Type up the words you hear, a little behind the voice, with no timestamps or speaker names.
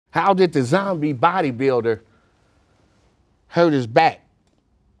How did the zombie bodybuilder hurt his back?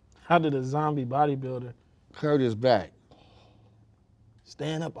 How did a zombie bodybuilder Hurt his back.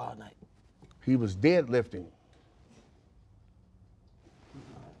 stand up all night? He was deadlifting.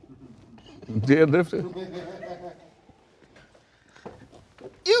 Deadlifting?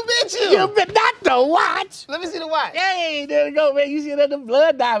 You bet you. You bet not the watch. Let me see the watch. Hey, there you go, man. You see that the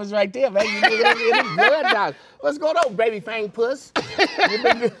blood diamonds right there, man. You look at them blood diamonds. What's going on, baby fang puss?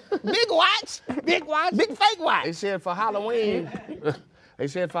 Big watch. Big watch? Big fake watch. They said for Halloween,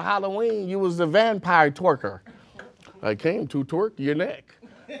 you was the vampire twerker. I came to twerk your neck.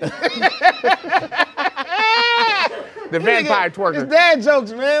 The vampire twerker. It's dad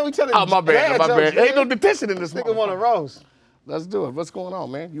jokes, man. We telling Oh, my bad, my bad. Ain't no detention in this nigga want a roast. Let's do it. What's going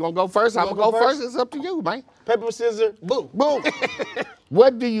on, man? You want to go first? I'm going to go first. It's up to you, man. Paper, scissors, boo. Boom.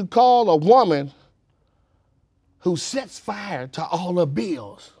 What do you call a woman who sets fire to all her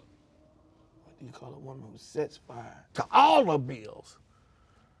bills? What do you call a woman who sets fire? To all her bills.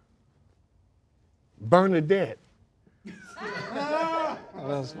 Bernadette. Oh,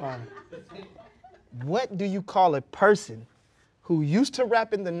 that's fine. What do you call a person who used to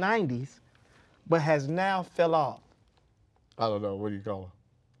rap in the 90s but has now fell off? I don't know. What do you call her?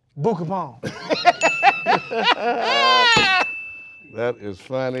 Boo Kapone. That is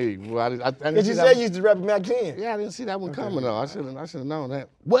funny. Well, Did you say you used to rap in Mac 10? Yeah, I didn't see that one coming, though. I should have known that.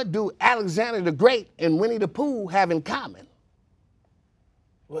 What do Alexander the Great and Winnie the Pooh have in common?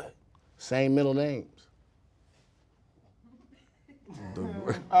 What? Same middle names.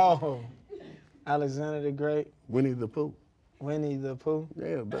 Oh, Alexander the Great. Winnie the Pooh. Winnie the Pooh.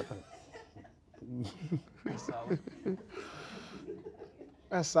 Yeah, definitely. That's solid.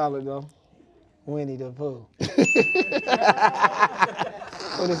 That's solid, though. Winnie the Pooh.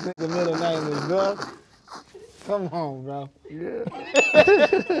 What is the middle name is Bill? Come on, bro. Yeah.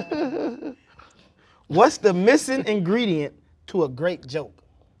 What's the missing ingredient to a great joke?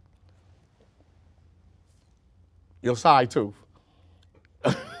 Your side tooth.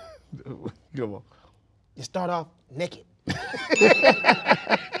 Come on. You start off naked.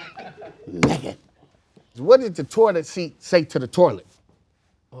 Naked. What did the toilet seat say to the toilet?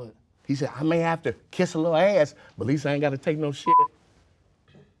 What? He said, I may have to kiss a little ass, but at least I ain't got to take no shit.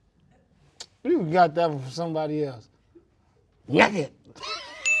 You got that one from somebody else. Naked.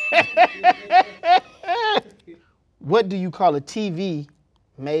 What do you call a TV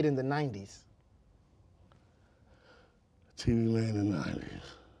made in the 90s? TV made in the 90s.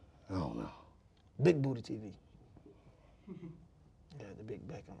 I don't know. Big booty TV. Yeah, the big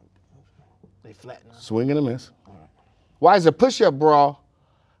back on them. They flatten out. Swing and a miss. All right. Why is a push-up bra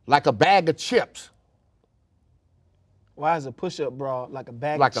like a bag of chips? Why is a push-up bra like a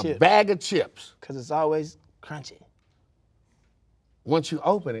bag like of chips? Like a bag of chips. Because it's always crunchy. Once you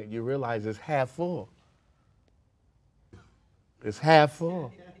open it, you realize it's half full. It's half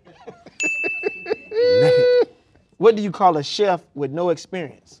full. What do you call a chef with no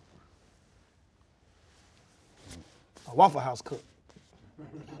experience? A Waffle House cook.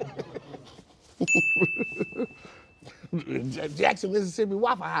 Jackson, Mississippi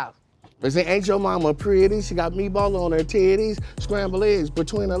Waffle House. They say, ain't your mama pretty? She got meatball on her titties, scrambled eggs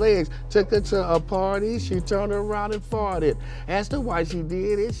between her legs. Took her to a party, she turned around and farted. Asked her why she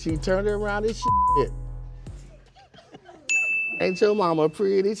did it, she turned around and shit. Ain't your mama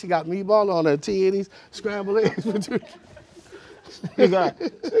pretty? She got meatball on her titties, scrambled eggs between. You got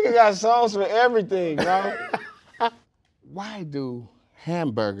songs for everything, bro. Why do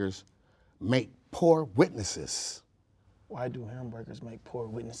hamburgers make poor witnesses? Why do hamburgers make poor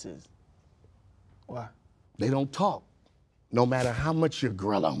witnesses? Why? They don't talk, no matter how much you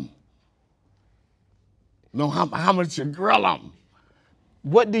grill them. No, how much you grill them.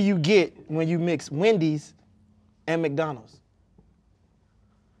 What do you get when you mix Wendy's and McDonald's?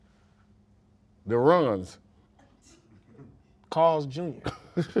 The runs. Carl's Jr.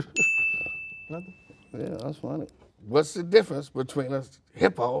 Nothing? Yeah, that's funny. What's the difference between a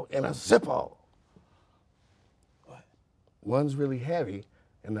hippo and a zippo? What? One's really heavy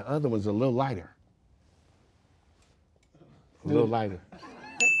and the other one's a little lighter. A little lighter.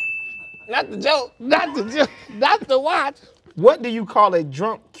 Not the joke. Not the joke. Not the watch. What do you call a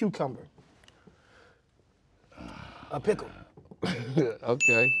drunk cucumber? A pickle.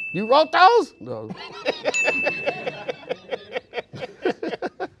 Okay. You wrote those? No.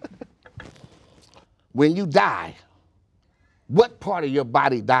 When you die, what part of your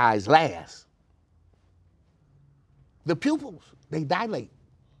body dies last? The pupils. They dilate.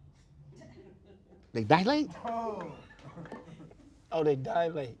 They dilate? Oh, they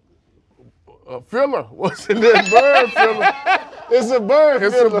dilate. A filler. What's in that bird filler? It's a bird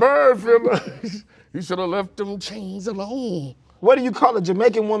It's fiddler. a bird fiddler. You should have left them chains alone. What do you call a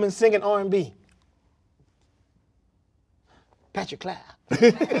Jamaican woman singing R&B? Patrick Cloud. I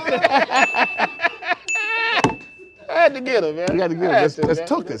had to get her, man. You got to get it. That's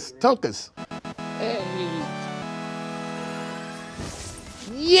Tunkus. Tunkus. Hey.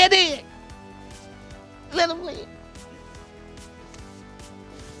 Yeah, then. Let him live.